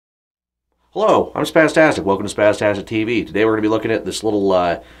Hello, I'm Spaztastic. Welcome to Spaztastic TV. Today we're going to be looking at this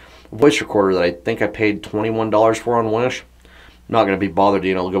little voice recorder that I think I paid $21 for on Wish. I'm not going to be bothered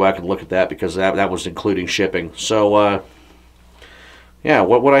to go back and look at that because that was including shipping. So yeah,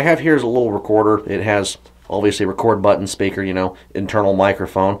 what I have here is a little recorder. It has obviously a record button, speaker, internal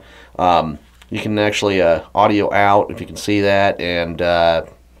microphone. You can actually audio out if you can see that, and a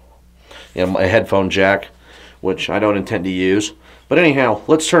headphone jack, which I don't intend to use. But anyhow,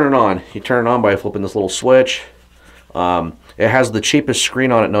 let's turn it on. You turn it on by flipping this little switch. It has the cheapest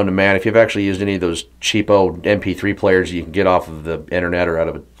screen on it known to man. If you've actually used any of those cheapo MP3 players you can get off of the internet or out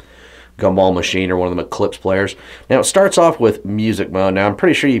of a gumball machine or one of them Eclipse players. Now it starts off with music mode. Now I'm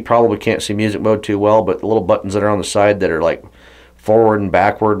pretty sure you probably can't see music mode too well, but the little buttons that are on the side that are like forward and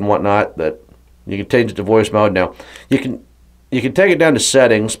backward and whatnot, that you can change it to voice mode. Now you can take it down to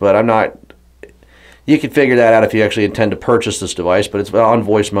settings, but I'm not. You can figure that out if you actually intend to purchase this device, but it's on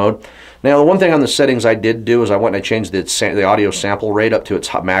voice mode. Now, the one thing on the settings I did do is I went and I changed the audio sample rate up to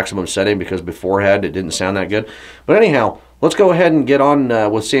its maximum setting because beforehand it didn't sound that good. But anyhow, let's go ahead and get on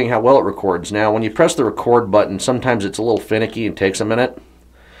with seeing how well it records. Now, when you press the record button, sometimes it's a little finicky and takes a minute.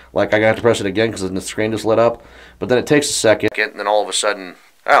 Like I got to press it again because the screen just lit up. But then it takes a second, and then all of a sudden,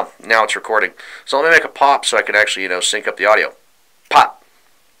 oh, now it's recording. So let me make a pop so I can actually, sync up the audio. Pop.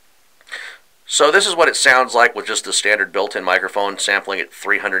 So this is what it sounds like with just the standard built-in microphone, sampling at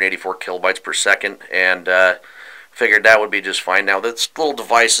 384 kilobytes per second, and figured that would be just fine. Now this little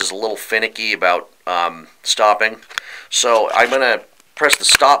device is a little finicky about stopping, so I'm going to press the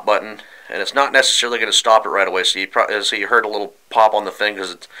stop button, and it's not necessarily going to stop it right away. So you heard a little pop on the thing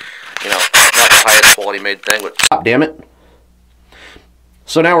because it's not the highest quality made thing, but stop, damn it.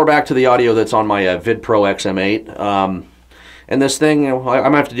 So now we're back to the audio that's on my VidPro XM8. And this thing, I'm going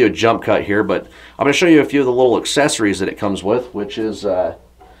to have to do a jump cut here, but I'm going to show you a few of the little accessories that it comes with, which is,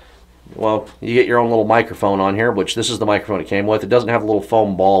 well, you get your own little microphone on here, which this is the microphone it came with. It doesn't have a little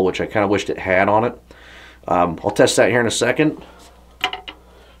foam ball, which I kind of wished it had on it. I'll test that here in a second.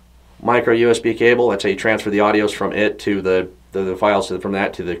 Micro USB cable, that's how you transfer the audios from it to the files from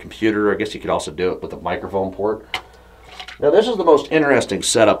that to the computer. I guess you could also do it with a microphone port. Now this is the most interesting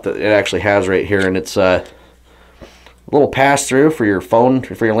setup that it actually has right here, and it's little pass-through for your phone,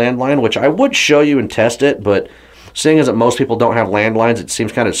 for your landline, which I would show you and test it, but seeing as that most people don't have landlines, it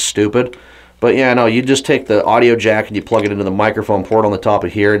seems kind of stupid. But yeah, no, you just take the audio jack and you plug it into the microphone port on the top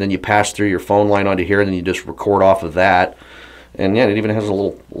of here, and then you pass through your phone line onto here, and then you just record off of that. And yeah, it even has a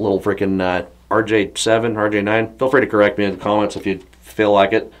little freaking RJ7, RJ9. Feel free to correct me in the comments if you feel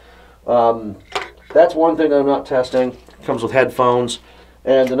like it. That's one thing that I'm not testing. It comes with headphones.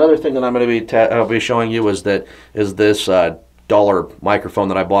 And another thing that I'm going to be showing you is this dollar microphone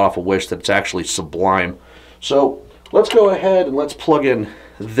that I bought off of Wish that's actually sublime. So let's go ahead and let's plug in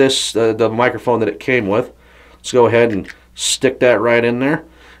this the microphone that it came with. Let's go ahead and stick that right in there,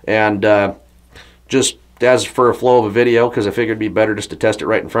 and just as for a flow of a video, because I figured it'd be better just to test it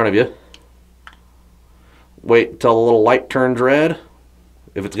right in front of you. Wait until the little light turns red.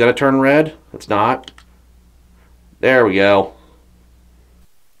 If it's going to turn red, it's not. There we go.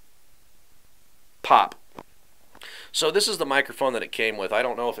 Pop. So this is the microphone that it came with. I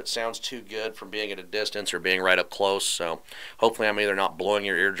don't know if it sounds too good from being at a distance or being right up close, so hopefully I'm either not blowing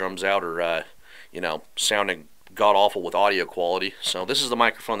your eardrums out or sounding god-awful with audio quality. So this is the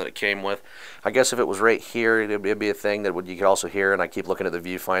microphone that it came with. I guess if it was right here, it'd be a thing that you could also hear, and I keep looking at the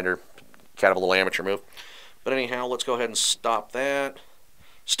viewfinder. Kind of a little amateur move. But anyhow, let's go ahead and stop that.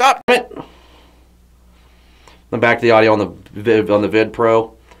 Stop it! Then back to the audio on the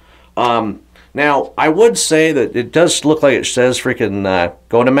VidPro. Now, I would say that it does look like it says freaking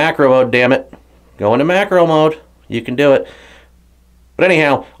go into macro mode, damn it. Go into macro mode. You can do it. But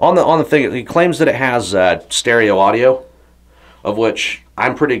anyhow, on the thing, it claims that it has stereo audio, of which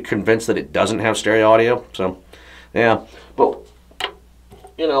I'm pretty convinced that it doesn't have stereo audio. So, yeah. But,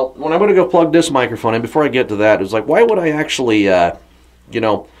 when I'm going to go plug this microphone in, before I get to that, it's like, why would I actually,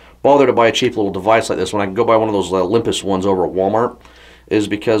 bother to buy a cheap little device like this when I can go buy one of those Olympus ones over at Walmart? Is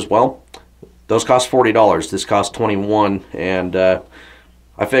because, well, those cost $40. This costs $21, and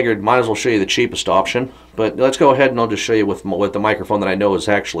I figured might as well show you the cheapest option. But let's go ahead and I'll just show you with the microphone that I know is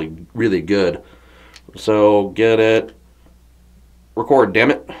actually really good. So get it. Record,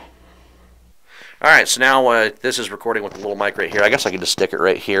 damn it. Alright, so now this is recording with the little mic right here. I guess I could just stick it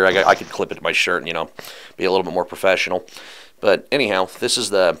right here. I could clip it to my shirt and, be a little bit more professional. But anyhow, this is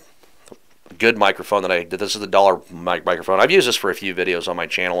the good microphone that I did. This is the dollar microphone. I've used this for a few videos on my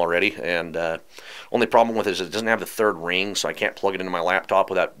channel already, and only problem with it is it doesn't have the third ring, so I can't plug it into my laptop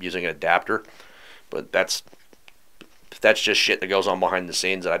without using an adapter. But that's that's just shit that goes on behind the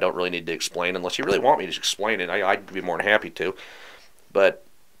scenes that I don't really need to explain unless you really want me to explain it. I'd be more than happy to. But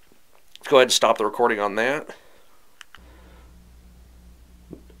let's go ahead and stop the recording on that.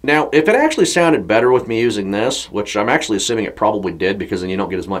 Now, if it actually sounded better with me using this, which I'm actually assuming it probably did, because then you don't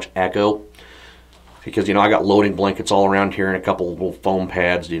get as much echo. Because, you know, I got loading blankets all around here and a couple little foam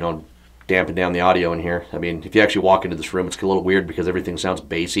pads, you know, dampen down the audio in here. I mean, if you actually walk into this room, it's a little weird because everything sounds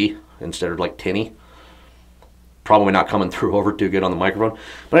bassy instead of like tinny. Probably not coming through over too good on the microphone.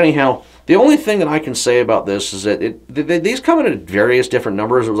 But anyhow, the only thing that I can say about this is that these come in at various different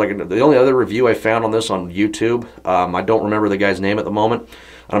numbers. It was like the only other review I found on this on YouTube. I don't remember the guy's name at the moment.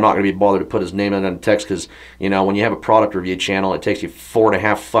 I'm not going to be bothered to put his name in the text because, you know, when you have a product review channel, it takes you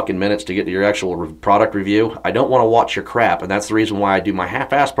 4.5 fucking minutes to get to your actual product review. I don't want to watch your crap, and that's the reason why I do my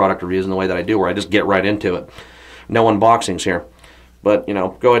half-ass product reviews in the way that I do, where I just get right into it. No unboxings here. But, you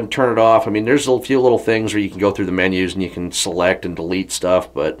know, go ahead and turn it off. I mean, there's a few little things where you can go through the menus and you can select and delete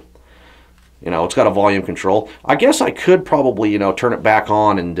stuff, but, you know, it's got a volume control. I guess I could probably, you know, turn it back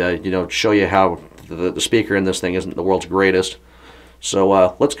on and, you know, show you how the speaker in this thing isn't the world's greatest.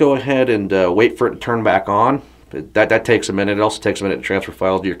 So let's go ahead and wait for it to turn back on. That takes a minute. It also takes a minute to transfer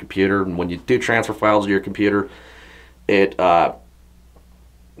files to your computer. And when you do transfer files to your computer, it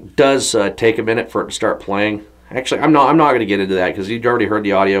does take a minute for it to start playing. Actually, I'm not going to get into that because you've already heard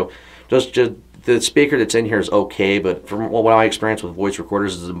the audio. Just the speaker that's in here is okay, but from what my experience with voice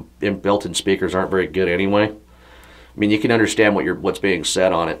recorders is the built-in speakers aren't very good anyway. I mean, you can understand what's being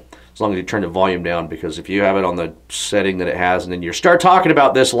said on it as long as you turn the volume down, because if you have it on the setting that it has and then you start talking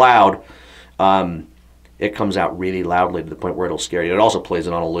about this loud, it comes out really loudly to the point where it'll scare you. It also plays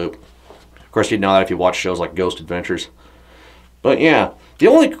it on a loop. Of course, you'd know that if you watch shows like Ghost Adventures. But yeah, the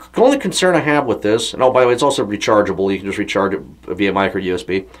only concern I have with this, and oh, by the way, it's also rechargeable. You can just recharge it via micro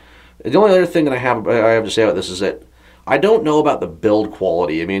USB. The only other thing that I have to say about this is that I don't know about the build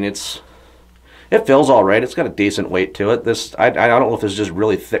quality. I mean, it feels all right. It's got a decent weight to it. I don't know if this is just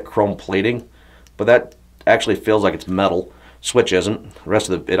really thick chrome plating, but that actually feels like it's metal. Switch isn't. The rest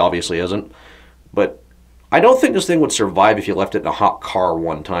of it obviously isn't. But I don't think this thing would survive if you left it in a hot car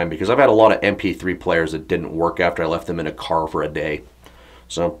one time, because I've had a lot of MP3 players that didn't work after I left them in a car for a day.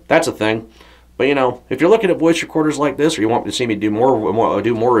 So that's a thing. But, you know, if you're looking at voice recorders like this, or you want to see me do more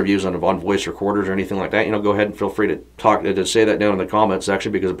reviews on voice recorders or anything like that, you know, go ahead and feel free to say that down in the comments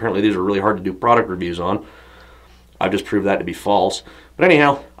section, because apparently these are really hard to do product reviews on. I've just proved that to be false. But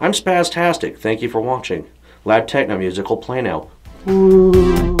anyhow, I'm Spaztastic. Thank you for watching. Loud Techno Music will play now.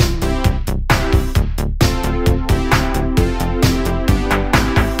 Woo.